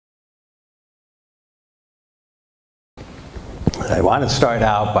I want to start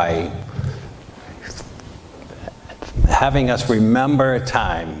out by having us remember a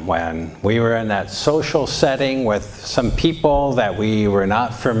time when we were in that social setting with some people that we were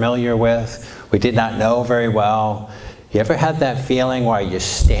not familiar with, we did not know very well. You ever had that feeling where you're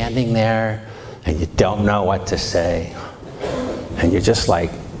standing there and you don't know what to say? And you're just like,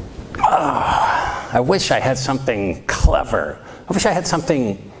 oh, I wish I had something clever. I wish I had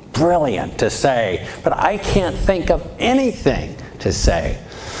something brilliant to say, but I can't think of anything to say.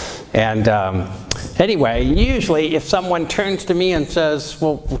 And anyway, usually if someone turns to me and says,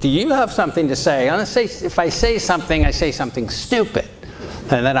 well, do you have something to say? I'm gonna say, if I say something stupid.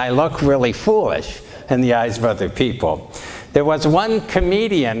 And then I look really foolish in the eyes of other people. There was one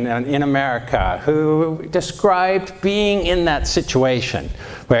comedian in America who described being in that situation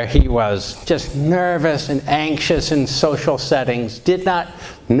where he was just nervous and anxious in social settings, did not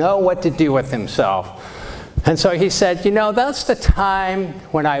know what to do with himself. And so he said, you know, that's the time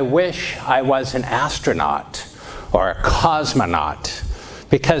when I wish I was an astronaut or a cosmonaut.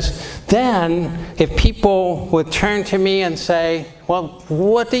 Because then, if people would turn to me and say, well,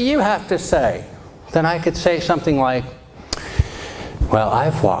 what do you have to say? Then I could say something like, well,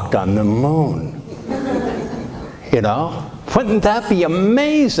 I've walked on the moon. You know? Wouldn't that be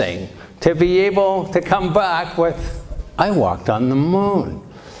amazing to be able to come back with, I walked on the moon?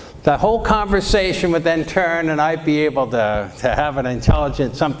 The whole conversation would then turn and I'd be able to have an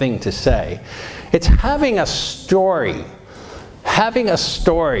intelligent something to say. It's having a story. Having a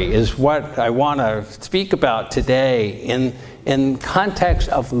story is what I want to speak about today in context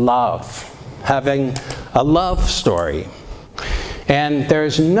of love. Having a love story. And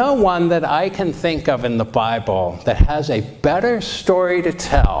there's no one that I can think of in the Bible that has a better story to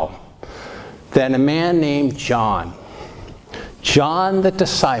tell than a man named John. John the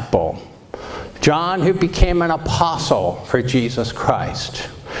disciple. John who became an apostle for Jesus Christ.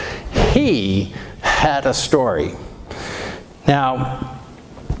 He had a story. Now,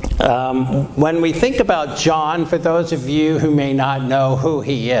 when we think about John, for those of you who may not know who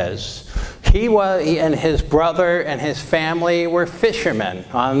he is, he and his brother and his family were fishermen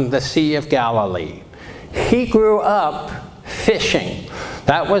on the Sea of Galilee. He grew up fishing.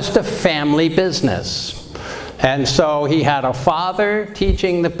 That was the family business. And so he had a father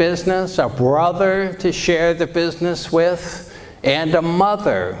teaching the business, a brother to share the business with, and a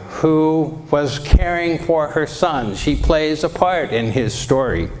mother who was caring for her son. She plays a part in his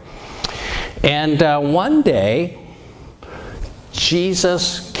story. And one day,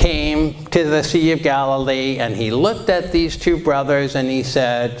 Jesus came to the Sea of Galilee and he looked at these two brothers and he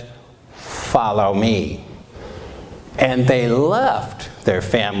said, follow me. And they left their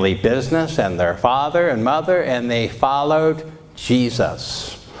family business and their father and mother and they followed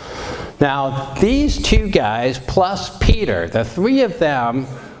Jesus. Now, these two guys plus Peter, the three of them,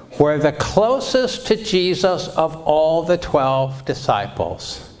 were the closest to Jesus of all the 12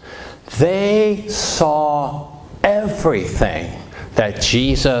 disciples. They saw everything that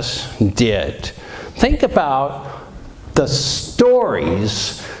Jesus did. Think about the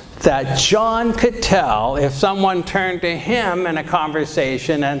stories that John could tell if someone turned to him in a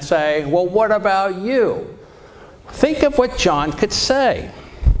conversation and say, well, what about you? Think of what John could say.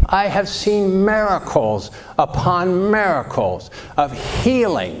 I have seen miracles upon miracles of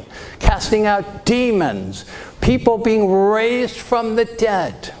healing, casting out demons, people being raised from the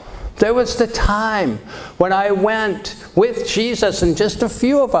dead. There was the time when I went with Jesus and just a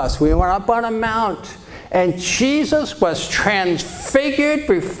few of us, we went up on a mount and Jesus was transfigured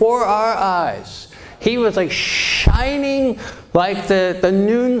before our eyes. He was like shining like the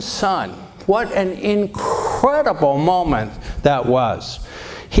noon sun. What an incredible moment that was.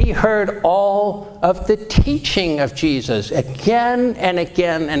 He heard all of the teaching of Jesus again and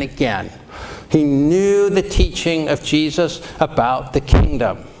again and again. He knew the teaching of Jesus about the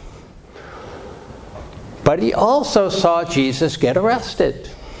kingdom. But he also saw Jesus get arrested.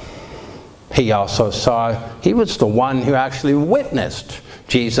 He also saw, he was the one who actually witnessed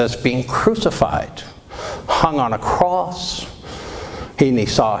Jesus being crucified, hung on a cross, and he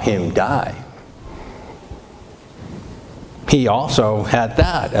saw him die. He also had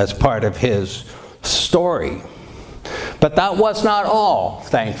that as part of his story. But that was not all,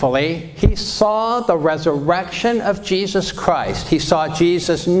 thankfully. He saw the resurrection of Jesus Christ. He saw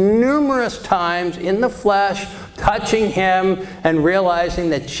Jesus numerous times in the flesh, touching him and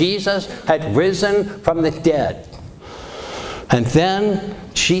realizing that Jesus had risen from the dead. And then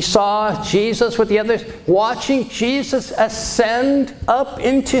she saw Jesus with the others, watching Jesus ascend up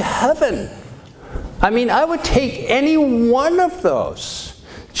into heaven. I mean, I would take any one of those.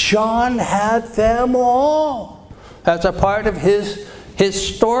 John had them all. as a part of his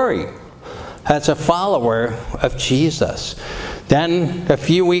story as a follower of Jesus. Then a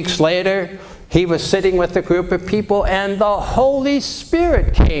few weeks later, he was sitting with a group of people, and the Holy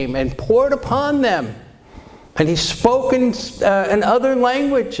Spirit came and poured upon them. And he spoke in other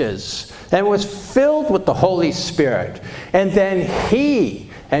languages and was filled with the Holy Spirit. And then he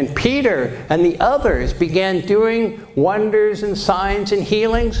and Peter and the others began doing wonders and signs and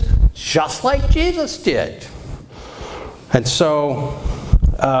healings just like Jesus did. And so,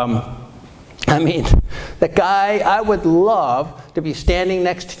 the guy, I would love to be standing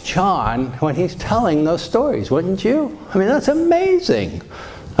next to John when he's telling those stories, wouldn't you? I mean, that's amazing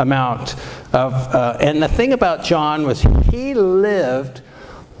amount of, and the thing about John was he lived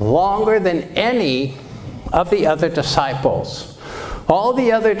longer than any of the other disciples. All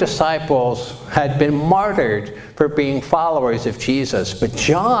the other disciples had been martyred for being followers of Jesus, but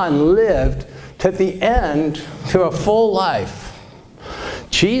John lived to the end, to a full life.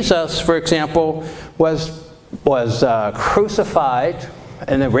 Jesus, for example, was crucified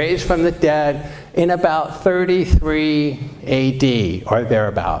and then raised from the dead in about 33 AD or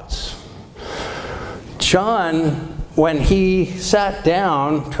thereabouts. John, when he sat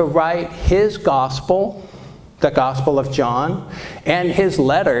down to write his gospel, the Gospel of John, and his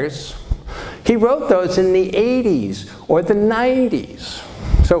letters, he wrote those in the 80s or the 90s.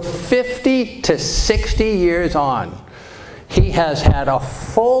 So 50 to 60 years on, he has had a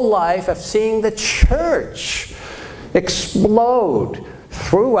full life of seeing the church explode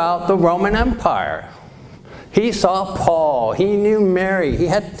throughout the Roman Empire. He saw Paul, he knew Mary.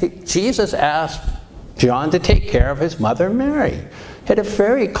 Jesus asked John to take care of his mother Mary. He had a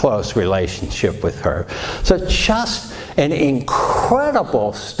very close relationship with her. So just an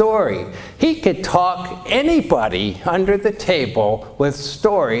incredible story. He could talk anybody under the table with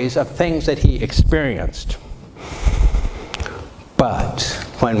stories of things that he experienced. But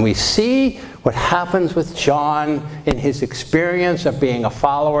when we see what happens with John in his experience of being a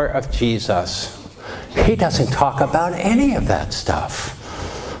follower of Jesus, he doesn't talk about any of that stuff.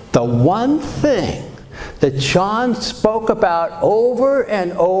 The one thing that John spoke about over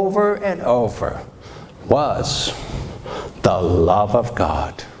and over and over was the love of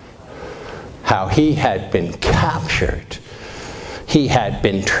God. How he had been captured. He had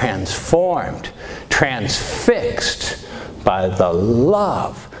been transformed, transfixed by the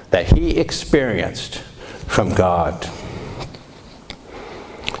love that he experienced from God.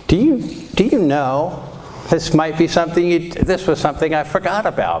 Do you know, this might be something, this was something I forgot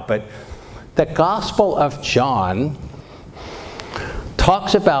about, but the Gospel of John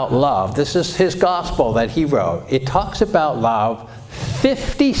talks about love. This is his gospel that he wrote. It talks about love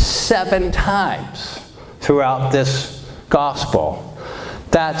 57 times throughout this gospel.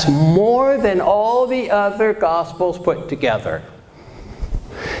 That's more than all the other gospels put together.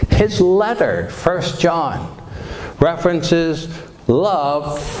 His letter, 1 John, references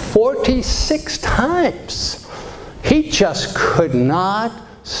love 46 times. He just could not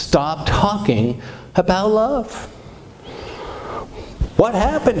stop talking about love. What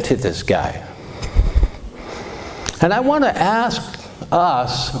happened to this guy? And I want to ask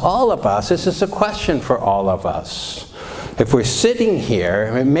us, all of us, this is a question for all of us. If we're sitting here,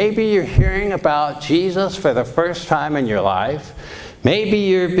 and maybe you're hearing about Jesus for the first time in your life, maybe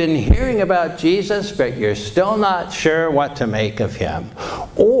you've been hearing about Jesus, but you're still not sure what to make of him.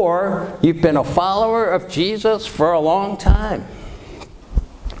 Or you've been a follower of Jesus for a long time.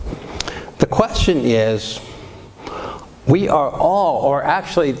 The question is, we are all, or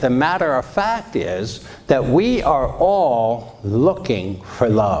actually the matter of fact is, that we are all looking for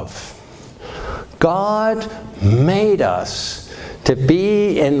love. God made us to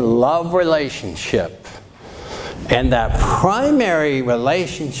be in love relationship. And that primary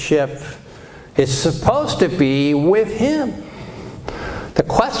relationship is supposed to be with him. The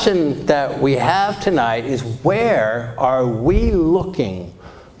question that we have tonight is, where are we looking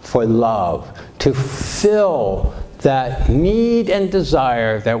for love to fill that need and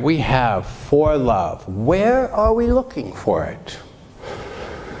desire that we have for love? Where are we looking for it?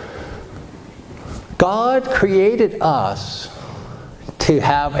 God created us to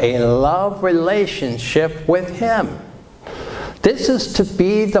have a love relationship with him. This is to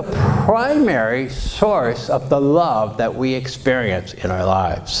be the primary source of the love that we experience in our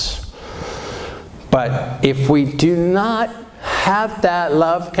lives. But if we do not have that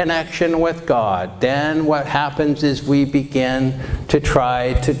love connection with God, then what happens is we begin to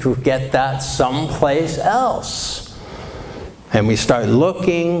try to get that someplace else. And we start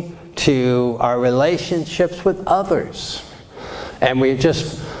looking to our relationships with others. And we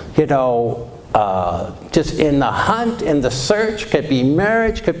just, just in the hunt, in the search, could be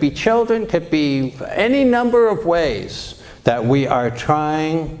marriage, could be children, could be any number of ways that we are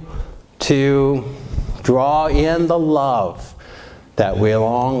trying to draw in the love that we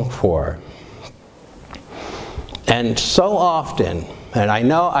long for. And so often, and I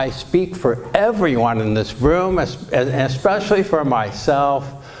know I speak for everyone in this room, especially for myself,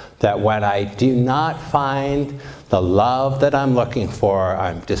 that when I do not find the love that I'm looking for,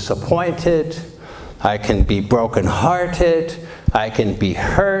 I'm disappointed, I can be brokenhearted, I can be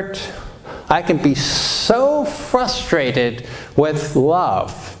hurt, I can be so frustrated with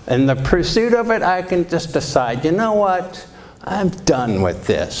love. In the pursuit of it, I can just decide, you know what, I'm done with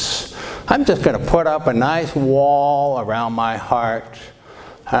this. I'm just going to put up a nice wall around my heart,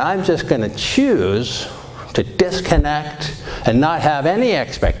 and I'm just going to choose to disconnect and not have any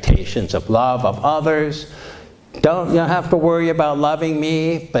expectations of love of others. You don't have to worry about loving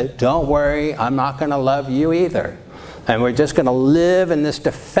me, but don't worry, I'm not going to love you either. And we're just going to live in this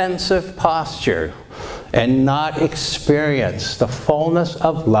defensive posture and not experience the fullness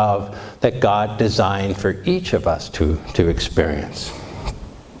of love that God designed for each of us to experience.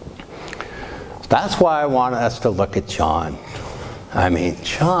 That's why I want us to look at John. I mean,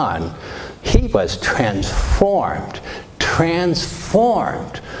 John, he was transformed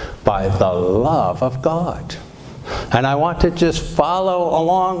by the love of God. And I want to just follow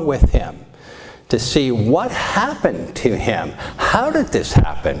along with him to see what happened to him. How did this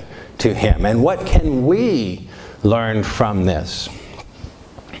happen to him? And what can we learn from this?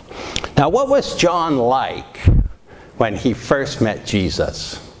 Now, what was John like when he first met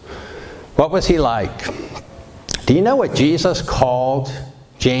Jesus? What was he like? Do you know what Jesus called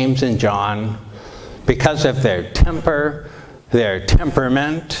James and John? Because of their temper, their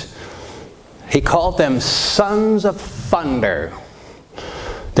temperament, he called them sons of thunder.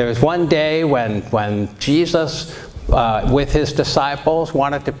 There was one day when Jesus, with his disciples,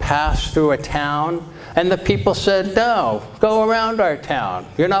 wanted to pass through a town, and the people said, no, go around our town.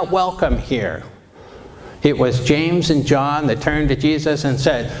 You're not welcome here. It was James and John that turned to Jesus and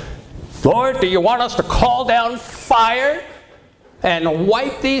said, Lord, do you want us to call down fire and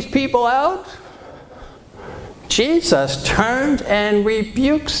wipe these people out? Jesus turned and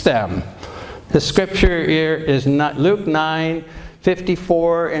rebukes them. The scripture here is Luke 9,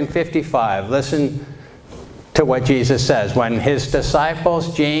 54 and 55. Listen to what Jesus says. When his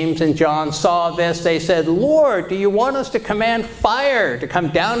disciples, James and John, saw this, they said, Lord, do you want us to command fire to come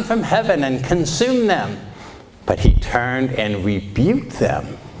down from heaven and consume them? But he turned and rebuked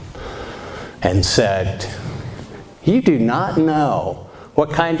them and said, you do not know what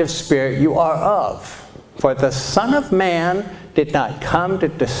kind of spirit you are of. For the Son of Man did not come to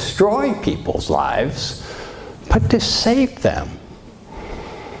destroy people's lives, but to save them.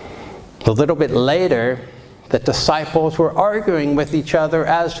 A little bit later, the disciples were arguing with each other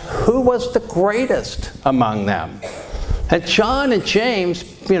as who was the greatest among them. And John and James,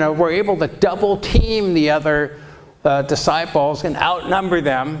 were able to double team the other disciples and outnumber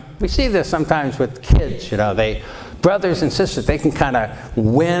them. We see this sometimes with kids, brothers and sisters, they can kind of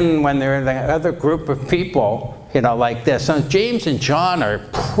win when they're in the other group of people, like this. So James and John are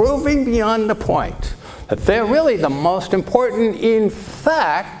proving beyond the point that they're really the most important. In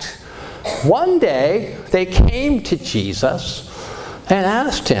fact, one day they came to Jesus and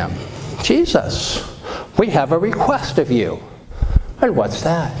asked him, Jesus, we have a request of you. And what's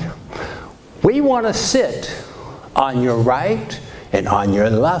that? We want to sit on your right and on your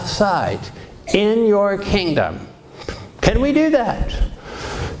left side in your kingdom. Can we do that?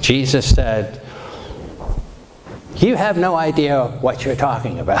 Jesus said, you have no idea what you're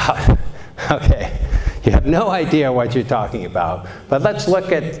talking about. Okay, you have no idea what you're talking about. But let's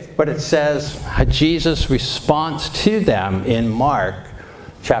look at what it says, Jesus' response to them in Mark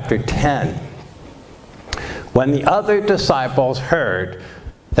chapter 10. When the other disciples heard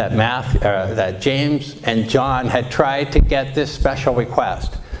that James and John had tried to get this special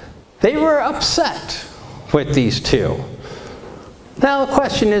request, they were upset with these two. Now the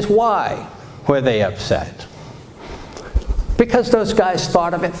question is, why were they upset? Because those guys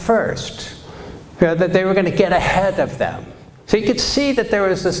thought of it first, that they were going to get ahead of them. So you could see that there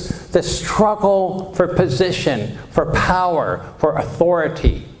was this struggle for position, for power, for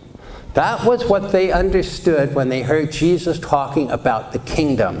authority. That was what they understood when they heard Jesus talking about the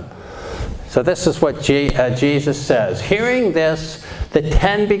kingdom. So this is what Jesus says. Hearing this, the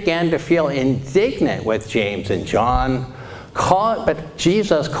 10 began to feel indignant with James and John. But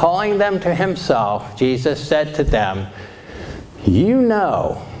Jesus, calling them to himself, Jesus said to them, you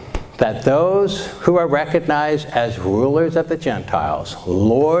know that those who are recognized as rulers of the Gentiles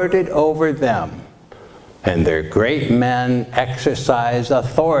lord it over them, and their great men exercise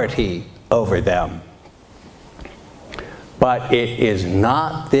authority over them. But it is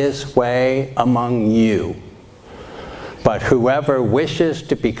not this way among you. But whoever wishes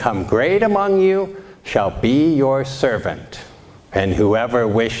to become great among you shall be your servant. And whoever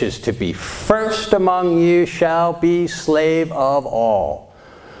wishes to be first among you shall be slave of all.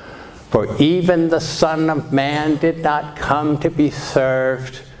 For even the Son of Man did not come to be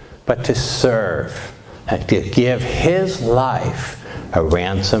served, but to serve, and to give his life a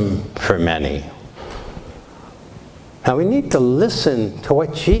ransom for many. Now we need to listen to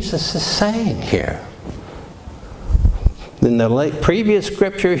what Jesus is saying here. In the previous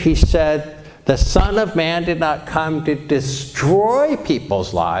scripture, he said, the Son of Man did not come to destroy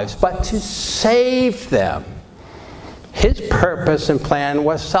people's lives, but to save them. His purpose and plan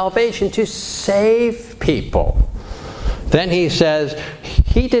was salvation, to save people. Then he says,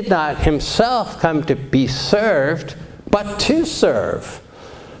 he did not himself come to be served, but to serve,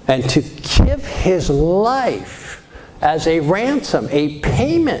 and to give his life as a ransom, a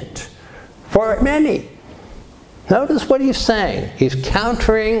payment for many. Notice what he's saying. He's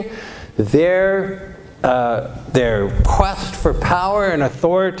countering their quest for power and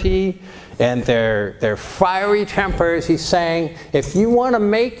authority and their fiery tempers. He's saying, if you want to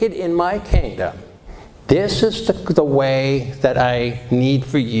make it in my kingdom, this is the way that I need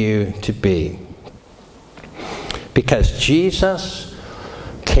for you to be. Because Jesus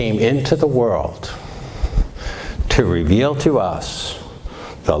came into the world to reveal to us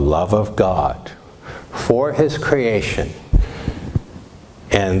the love of God for his creation.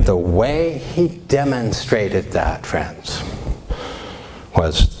 And the way he demonstrated that, friends,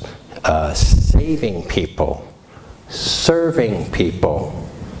 was saving people, serving people,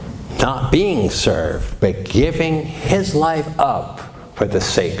 not being served, but giving his life up for the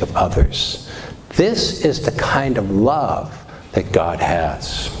sake of others. This is the kind of love that God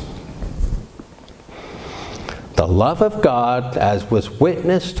has. The love of God, as was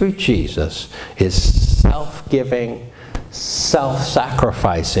witnessed through Jesus, is self-giving,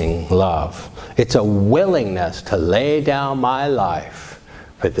 self-sacrificing love. It's a willingness to lay down my life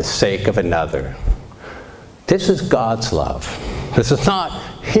for the sake of another. This is God's love. This is not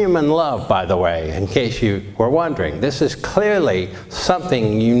human love, by the way, in case you were wondering. This is clearly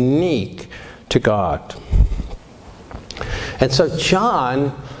something unique to God. And so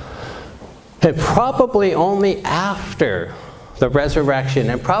John, and probably only after the resurrection,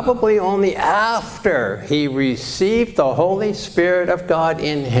 and probably only after he received the Holy Spirit of God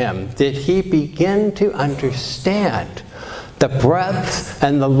in him, did he begin to understand the breadth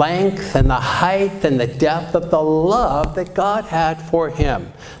and the length and the height and the depth of the love that God had for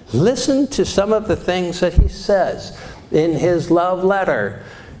him. Listen to some of the things that he says in his love letter,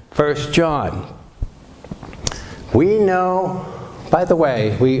 1 John. We know, by the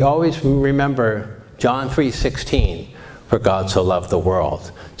way, we always remember John 3:16, for God so loved the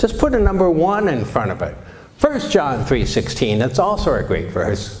world. Just put a number 1 in front of it. 1 John 3:16, that's also a great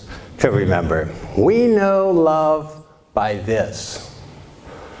verse to remember. We know love by this.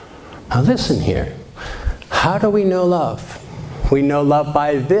 Now listen here. How do we know love? We know love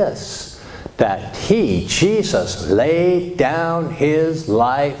by this, that he, Jesus, laid down his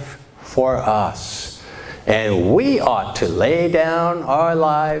life for us. And we ought to lay down our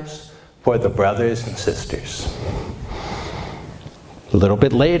lives for the brothers and sisters. A little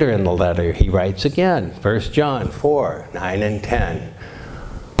bit later in the letter, he writes again, 1 John 4:9 and 10.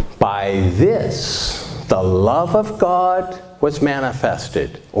 By this, the love of God was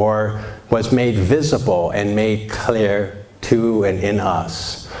manifested, or was made visible and made clear to and in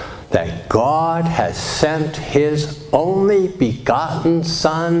us, that God has sent his only begotten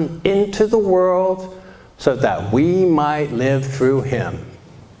Son into the world so that we might live through him.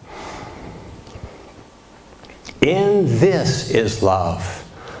 In this is love,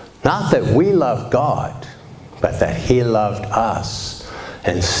 not that we love God, but that he loved us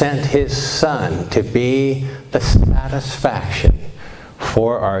and sent his Son to be the satisfaction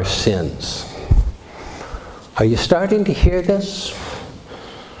for our sins. Are you starting to hear this?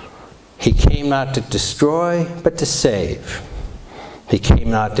 He came not to destroy, but to save. He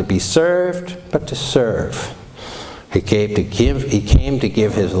came not to be served, but to serve. He came to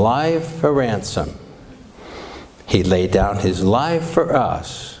give his life a ransom. He laid down his life for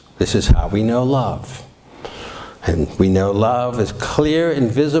us. This is how we know love. And we know love is clear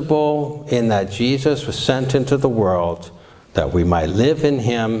and visible in that Jesus was sent into the world that we might live in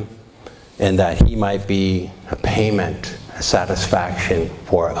him and that he might be a payment satisfaction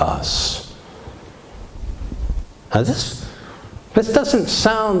for us. Now this doesn't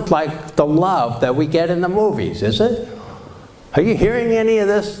sound like the love that we get in the movies, is it? Are you hearing any of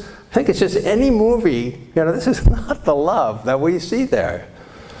this? I think it's just any movie, this is not the love that we see there.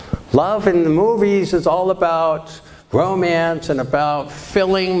 Love in the movies is all about romance and about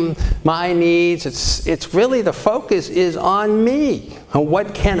filling my needs. It's really, the focus is on me. And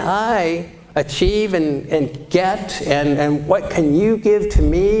what can I achieve and get, and what can you give to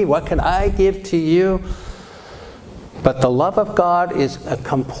me? What can I give to you? But the love of God is a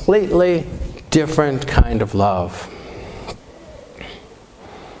completely different kind of love.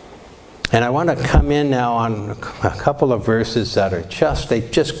 And I want to come in now on a couple of verses that are they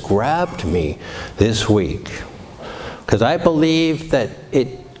just grabbed me this week. Because I believe that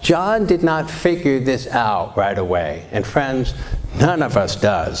John did not figure this out right away. And friends, none of us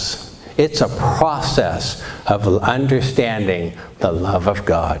does. It's a process of understanding the love of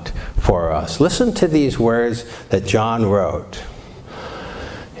God for us. Listen to these words that John wrote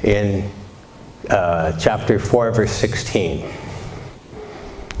in chapter 4, verse 16.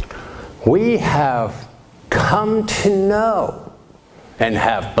 We have come to know and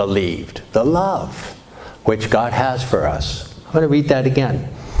have believed the love which God has for us. I'm going to read that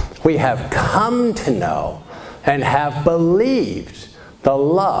again. We have come to know and have believed the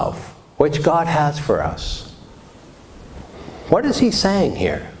love which God has for us. What is he saying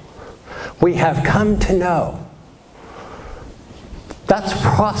here? We have come to know. That's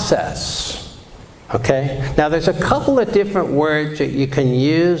process. Okay? Now there's a couple of different words that you can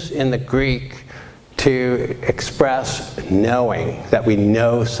use in the Greek to express knowing, that we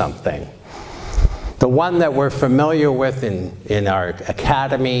know something. The one that we're familiar with in our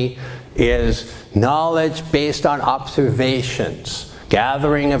academy is knowledge based on observations,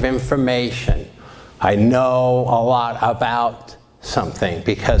 gathering of information. I know a lot about something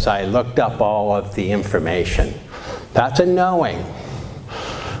because I looked up all of the information. That's a knowing.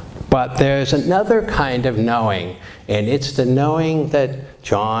 But there's another kind of knowing, and it's the knowing that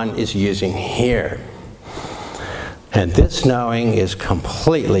John is using here. And this knowing is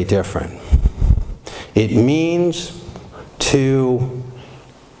completely different. It means to,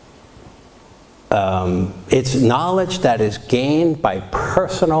 it's knowledge that is gained by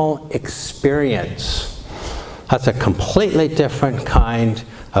personal experience. That's a completely different kind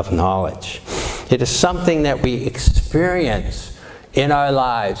of knowledge. It is something that we experience in our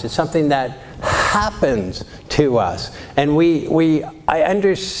lives. It's something that happens to us. And I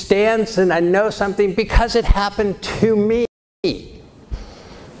understand and I know something because it happened to me.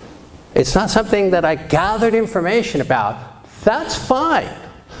 It's not something that I gathered information about. That's fine.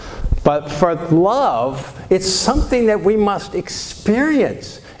 But for love, it's something that we must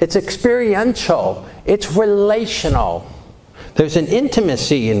experience. It's experiential. It's relational. There's an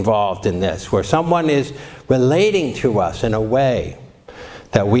intimacy involved in this, where someone is relating to us in a way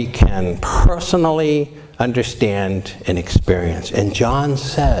that we can personally understand and experience. And John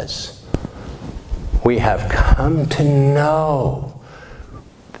says, we have come to know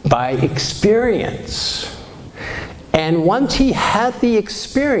by experience. And once he had the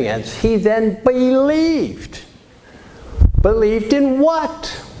experience, he then believed. Believed in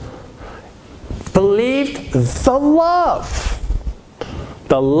what? Believed the love.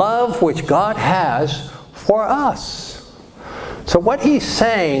 The love which God has for us. So what he's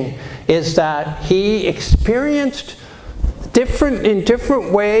saying is that he experienced in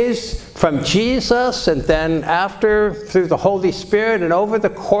different ways from Jesus, and then after through the Holy Spirit, and over the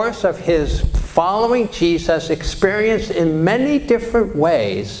course of his following Jesus, experienced in many different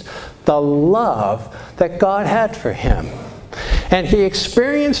ways the love that God had for him. And he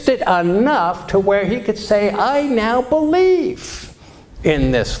experienced it enough to where he could say, I now believe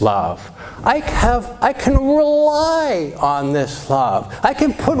in this love. I can rely on this love. I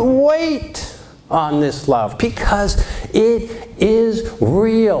can put weight on this love because it is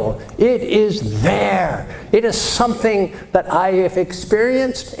real. It is there. It is something that I have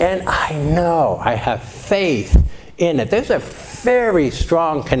experienced, and I know. I have faith in it. There's a very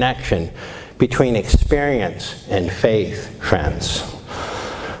strong connection between experience and faith, friends.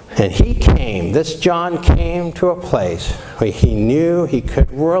 And this John came to a place where he knew he could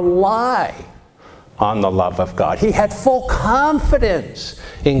rely on the love of God. He had full confidence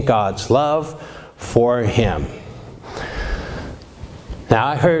in God's love for him. Now,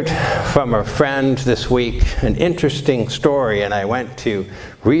 I heard from a friend this week an interesting story, and I went to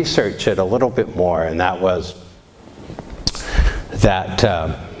research it a little bit more, and that was that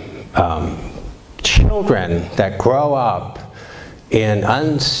children that grow up in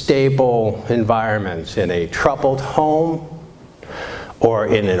unstable environments, in a troubled home, or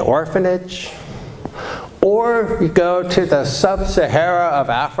in an orphanage, or you go to the sub-Sahara of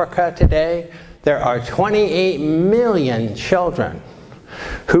Africa today, there are 28 million children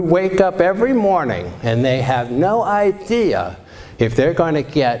who wake up every morning and they have no idea if they're going to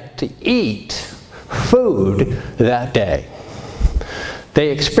get to eat food that day.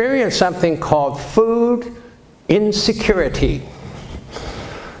 They experience something called food insecurity.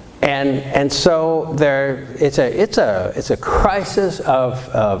 And so it's a crisis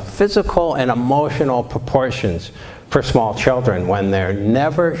of physical and emotional proportions for small children when they're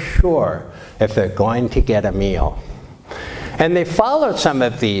never sure if they're going to get a meal. And they follow some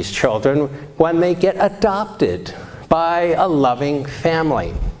of these children when they get adopted by a loving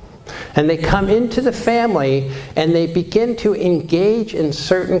family. And they come into the family and they begin to engage in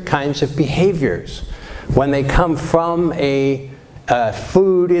certain kinds of behaviors when they come from a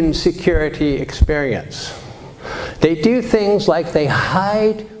food insecurity experience. They do things like they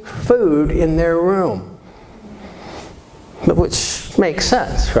hide food in their room, which makes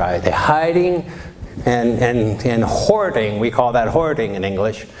sense, right? They're hiding and hoarding. We call that hoarding in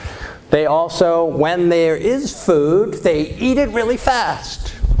English. They also, when there is food, they eat it really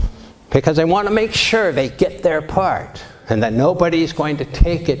fast because they want to make sure they get their part and that nobody's going to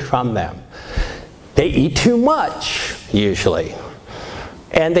take it from them. They eat too much, usually.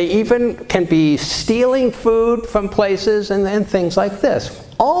 And they even can be stealing food from places and things like this.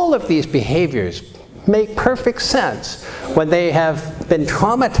 All of these behaviors make perfect sense when they have been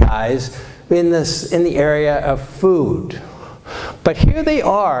traumatized in the area of food. But here they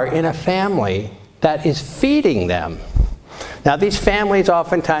are in a family that is feeding them. Now these families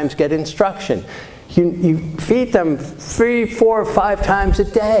oftentimes get instruction. You feed them 3, 4, 5 times a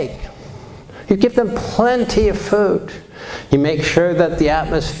day. You give them plenty of food. You make sure that the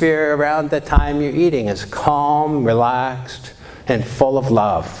atmosphere around the time you're eating is calm, relaxed, and full of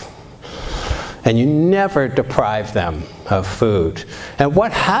love. And you never deprive them of food. And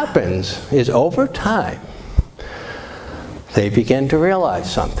what happens is over time, they begin to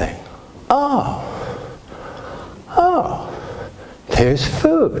realize something. Oh, there's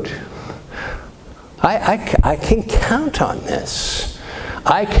food. I can count on this.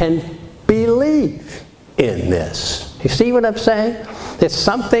 I can believe in this. You see what I'm saying? It's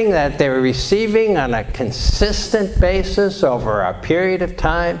something that they're receiving on a consistent basis over a period of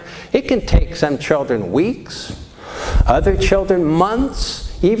time. It can take some children weeks, other children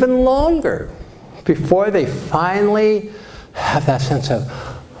months, even longer, before they finally have that sense of,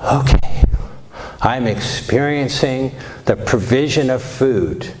 okay, I'm experiencing the provision of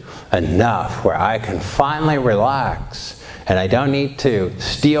food enough where I can finally relax and I don't need to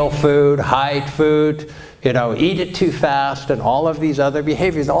steal food, hide food, eat it too fast, and all of these other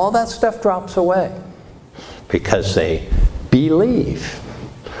behaviors. All that stuff drops away because they believe.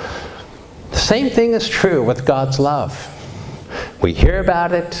 The same thing is true with God's love. We hear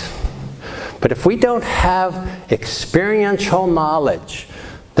about it, but if we don't have experiential knowledge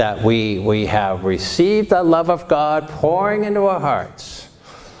that we have received the love of God pouring into our hearts,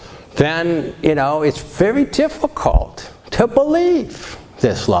 then, it's very difficult to believe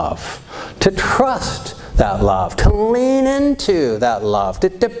this love, to trust that love, to lean into that love, to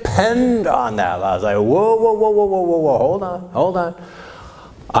depend on that love. It's like, whoa, hold on.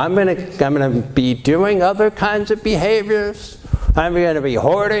 I'm gonna be doing other kinds of behaviors. I'm gonna be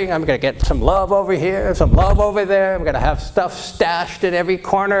hoarding. I'm gonna get some love over here, some love over there. I'm gonna have stuff stashed in every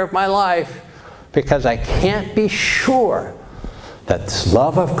corner of my life because I can't be sure that this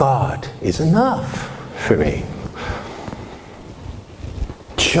love of God is enough for me.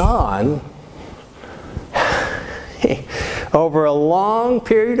 John, over a long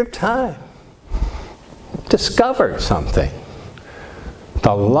period of time, discovered something.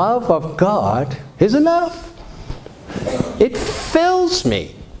 The love of God is enough. It fills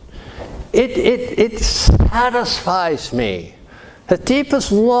me. It satisfies me. The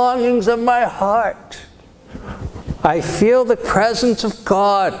deepest longings of my heart. I feel the presence of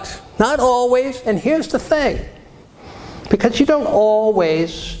God. Not always, and here's the thing. Because you don't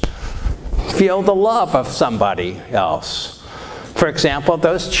always feel the love of somebody else. For example,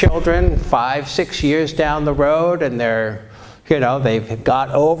 those children 5, 6 years down the road and they've got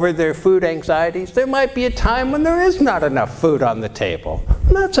over their food anxieties. There might be a time when there is not enough food on the table.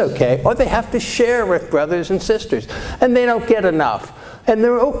 And that's okay. Or they have to share with brothers and sisters and they don't get enough. And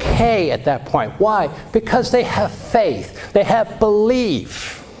they're okay at that point. Why? Because they have faith. They have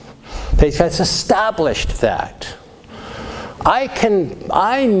belief. They've established that.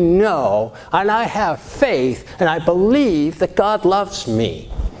 I know, and I have faith, and I believe that God loves me.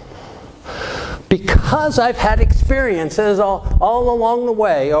 Because I've had experiences all along the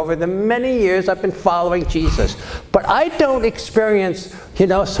way over the many years I've been following Jesus. But I don't experience,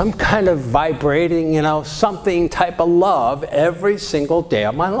 some kind of vibrating, something type of love every single day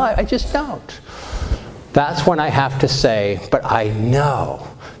of my life. I just don't. That's when I have to say, but I know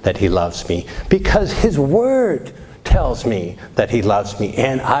that he loves me because his word tells me that he loves me,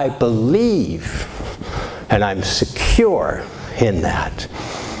 and I believe, and I'm secure in that.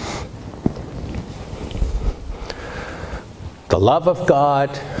 The love of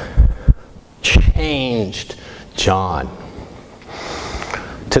God changed John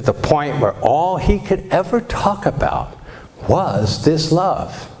to the point where all he could ever talk about was this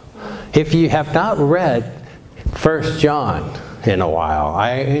love. If you have not read 1 John in a while,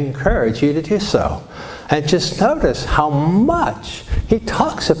 I encourage you to do so. And just notice how much he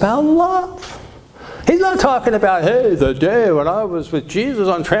talks about love. He's not talking about, hey, the day when I was with Jesus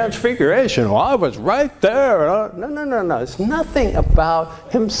on Transfiguration, well, I was right there. No. It's nothing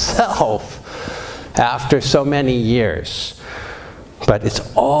about himself after so many years. But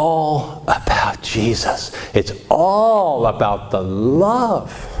it's all about Jesus. It's all about the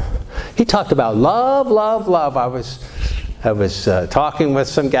love. He talked about love, love, love. I was talking with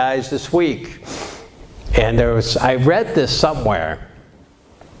some guys this week, and I read this somewhere.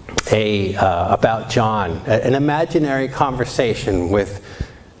 About John, an imaginary conversation with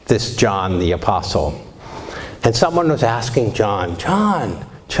this John the Apostle. And someone was asking John,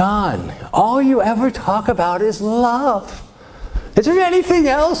 all you ever talk about is love. Is there anything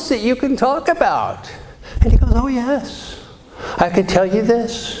else that you can talk about? And he goes, oh yes, I can tell you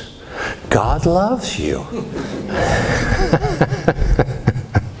this. God loves you.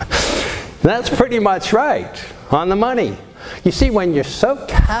 That's pretty much right, on the money. You see, when you're so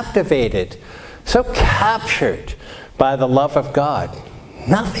captivated, so captured by the love of God,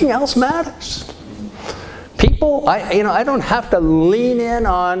 nothing else matters. People, I don't have to lean in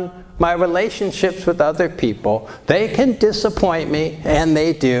on my relationships with other people. They can disappoint me, and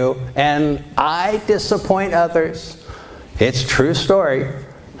they do, and I disappoint others. It's a true story.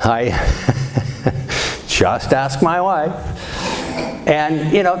 I just ask my wife.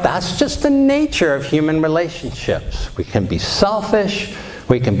 And, that's just the nature of human relationships. We can be selfish,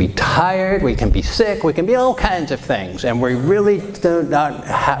 we can be tired, we can be sick, we can be all kinds of things. And we really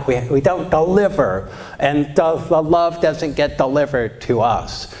we don't deliver. And the love doesn't get delivered to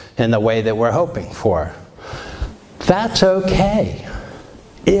us in the way that we're hoping for. That's okay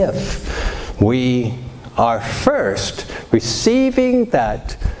if we are first receiving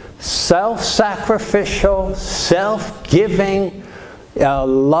that self-sacrificial, self-giving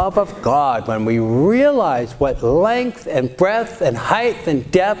love of God, when we realize what length and breadth and height and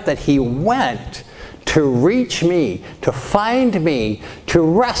depth that he went to reach me, to find me, to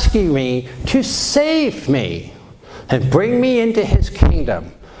rescue me, to save me, and bring me into his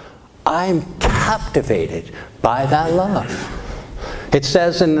kingdom. I'm captivated by that love. It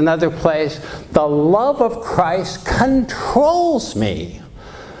says in another place, the love of Christ controls me.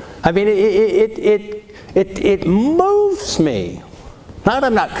 I mean, it moves me. Not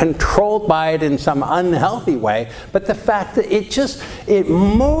I'm not controlled by it in some unhealthy way, but the fact that it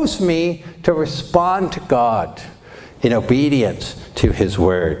moves me to respond to God in obedience to his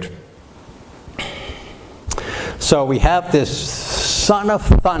word. So we have this son of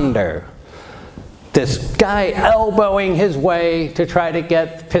thunder, this guy elbowing his way to try to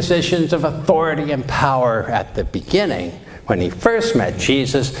get positions of authority and power at the beginning when he first met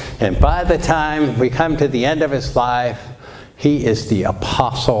Jesus, and by the time we come to the end of his life, he is the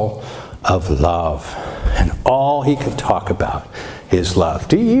apostle of love, and all he can talk about is love.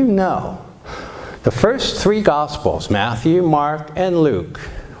 Do you know the first three Gospels, Matthew, Mark, and Luke,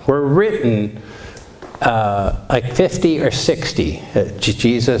 were written like 50 or 60.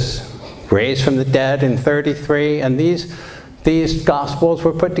 Jesus raised from the dead in 33, and these Gospels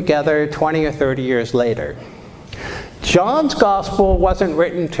were put together 20 or 30 years later. John's Gospel wasn't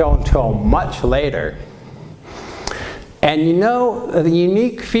written until much later. And the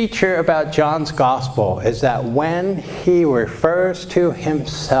unique feature about John's Gospel is that when he refers to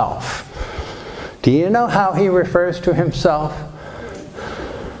himself, do you know how he refers to himself?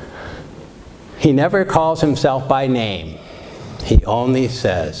 He never calls himself by name. He only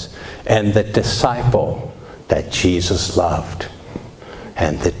says, and the disciple that Jesus loved.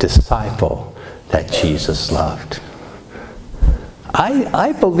 And the disciple that Jesus loved.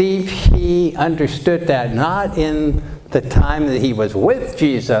 I believe he understood that not in the time that he was with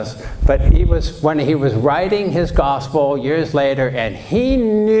Jesus, but when he was writing his gospel years later, and he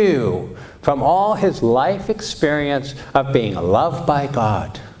knew from all his life experience of being loved by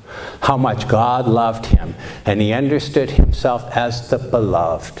God, how much God loved him, and he understood himself as the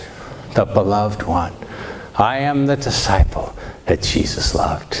beloved one. I am the disciple that Jesus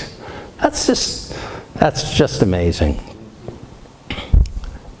loved. That's just amazing.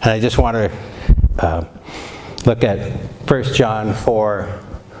 And I just want to look at 1 John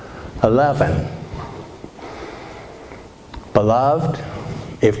 4:11. Beloved,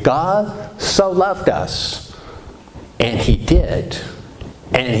 if God so loved us, and he did,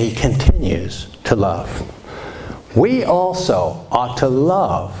 and he continues to love, we also ought to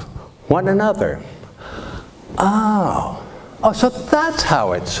love one another. Oh, so that's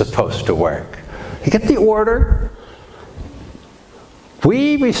how it's supposed to work. You get the order?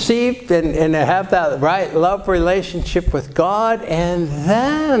 We received and have that right love relationship with God, and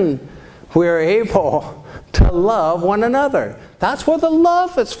then we're able to love one another. That's where the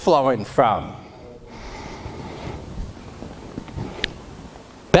love is flowing from.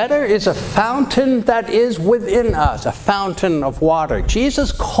 Better is a fountain that is within us, a fountain of water.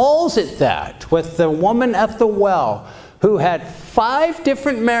 Jesus calls it that with the woman at the well who had 5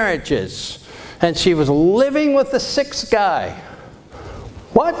 different marriages, and she was living with the 6th guy.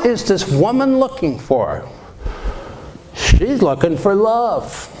 What is this woman looking for? She's looking for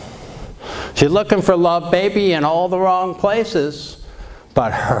love. She's looking for love, baby, in all the wrong places,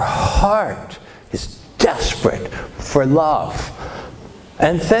 but her heart is desperate for love.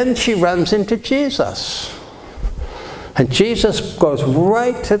 And then she runs into Jesus. And Jesus goes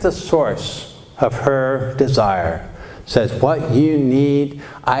right to the source of her desire. Says, what you need,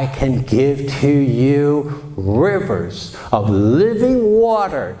 I can give to you rivers of living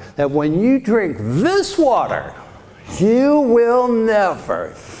water, that when you drink this water, you will never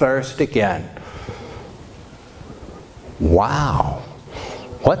thirst again. Wow.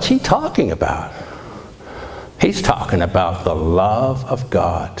 What's he talking about? He's talking about the love of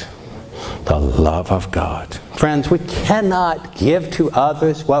God. The love of God. Friends, we cannot give to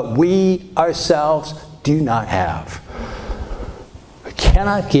others what we ourselves do not have. We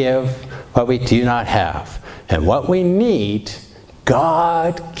cannot give what we do not have. And what we need,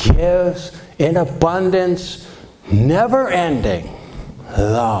 God gives in abundance, never-ending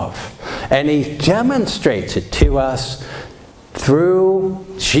love. And he demonstrates it to us through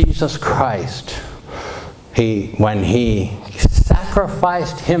Jesus Christ. When he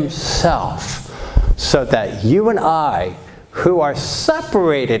sacrificed himself so that you and I, who are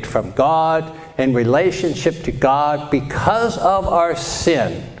separated from God in relationship to God because of our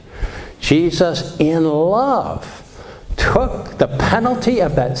sin, Jesus in love took the penalty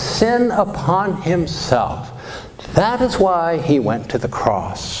of that sin upon himself. That is why he went to the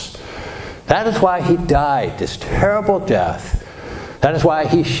cross. That is why he died this terrible death. That is why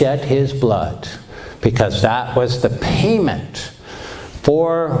he shed his blood. Because that was the payment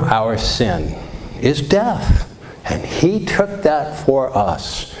for our sin, is death. And he took that for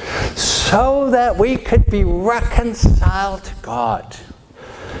us, so that we could be reconciled to God,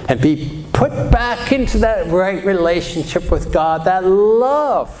 and be put back into that right relationship with God, that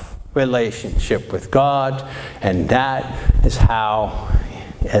love relationship with God. And that is how,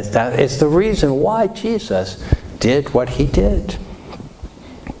 that is the reason why Jesus did what he did.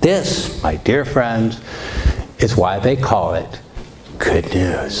 This, my dear friends, is why they call it good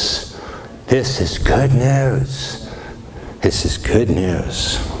news. This is good news. This is good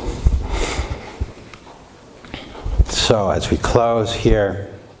news. So as we close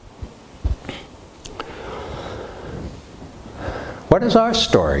here, what is our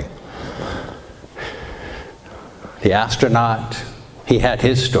story? The astronaut, he had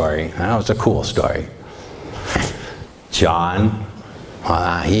his story. That was a cool story. John,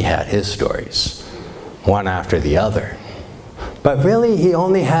 he had his stories, one after the other. But really, he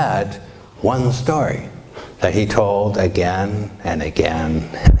only had one story that he told again and again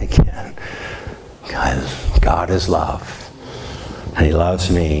and again. God is love, and he loves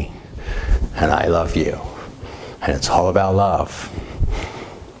me, and I love you. And it's all about love.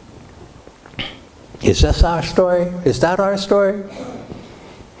 Is this our story? Is that our story?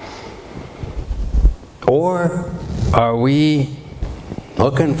 Or are we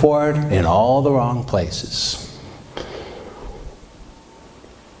looking for it in all the wrong places?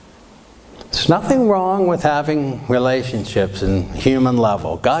 There's nothing wrong with having relationships in human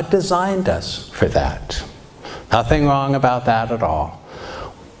level. God designed us for that. Nothing wrong about that at all.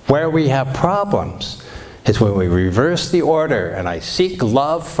 Where we have problems is when we reverse the order and I seek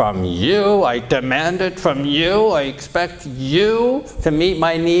love from you, I demand it from you, I expect you to meet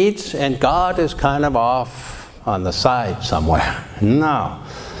my needs, and God is kind of off on the side somewhere. No,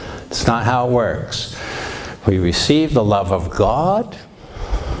 it's not how it works. We receive the love of God,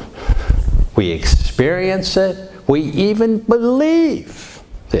 we experience it, we even believe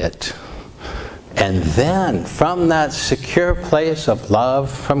it. And then, from that secure place of love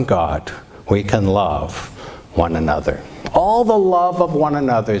from God, we can love one another. All the love of one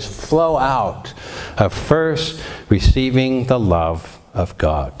another's flow out of first receiving the love of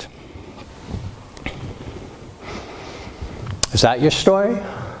God. Is that your story?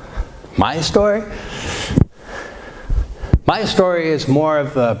 My story? My story is more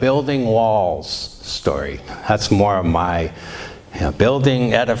of the building walls story. That's more of my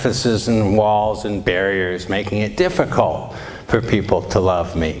building edifices and walls and barriers, making it difficult for people to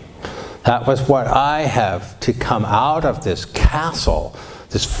love me. That was what I have to come out of this castle,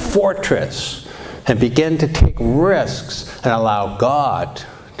 this fortress, and begin to take risks and allow God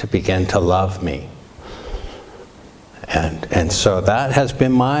to begin to love me. And so that has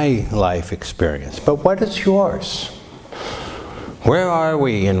been my life experience. But what is yours? Where are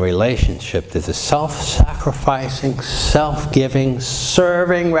we in relationship to the self-sacrificing, self-giving,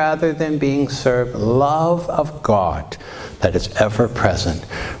 serving rather than being served love of God that is ever present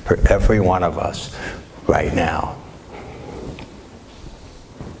for every one of us right now?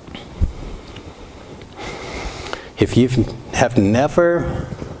 If you have never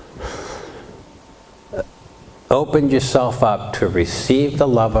opened yourself up to receive the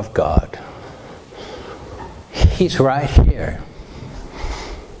love of God, He's right here.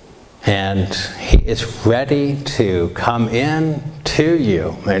 And He is ready to come in to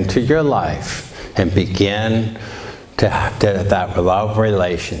you, into your life, and begin to have that love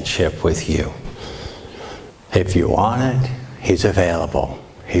relationship with you. If you want it, He's available.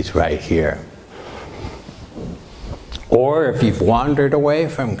 He's right here. Or if you've wandered away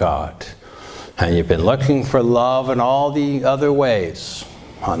from God, and you've been looking for love in all the other ways,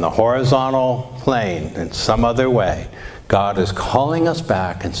 on the horizontal plane, in some other way, God is calling us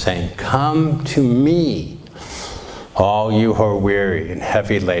back and saying, come to me, all you who are weary and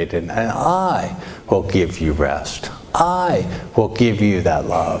heavy laden, and I will give you rest. I will give you that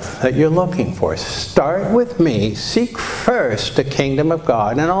love that you're looking for. Start with me. Seek first the kingdom of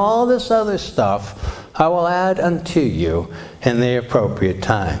God, and all this other stuff I will add unto you in the appropriate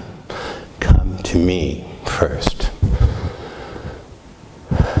time. Come to me first.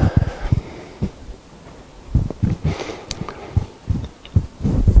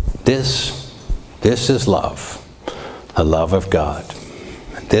 This is love, the love of God.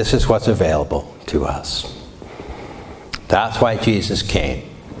 This is what's available to us. That's why Jesus came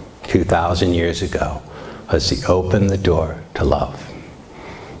 2,000 years ago, was He opened the door to love.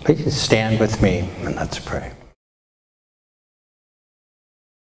 Please stand with me and let's pray.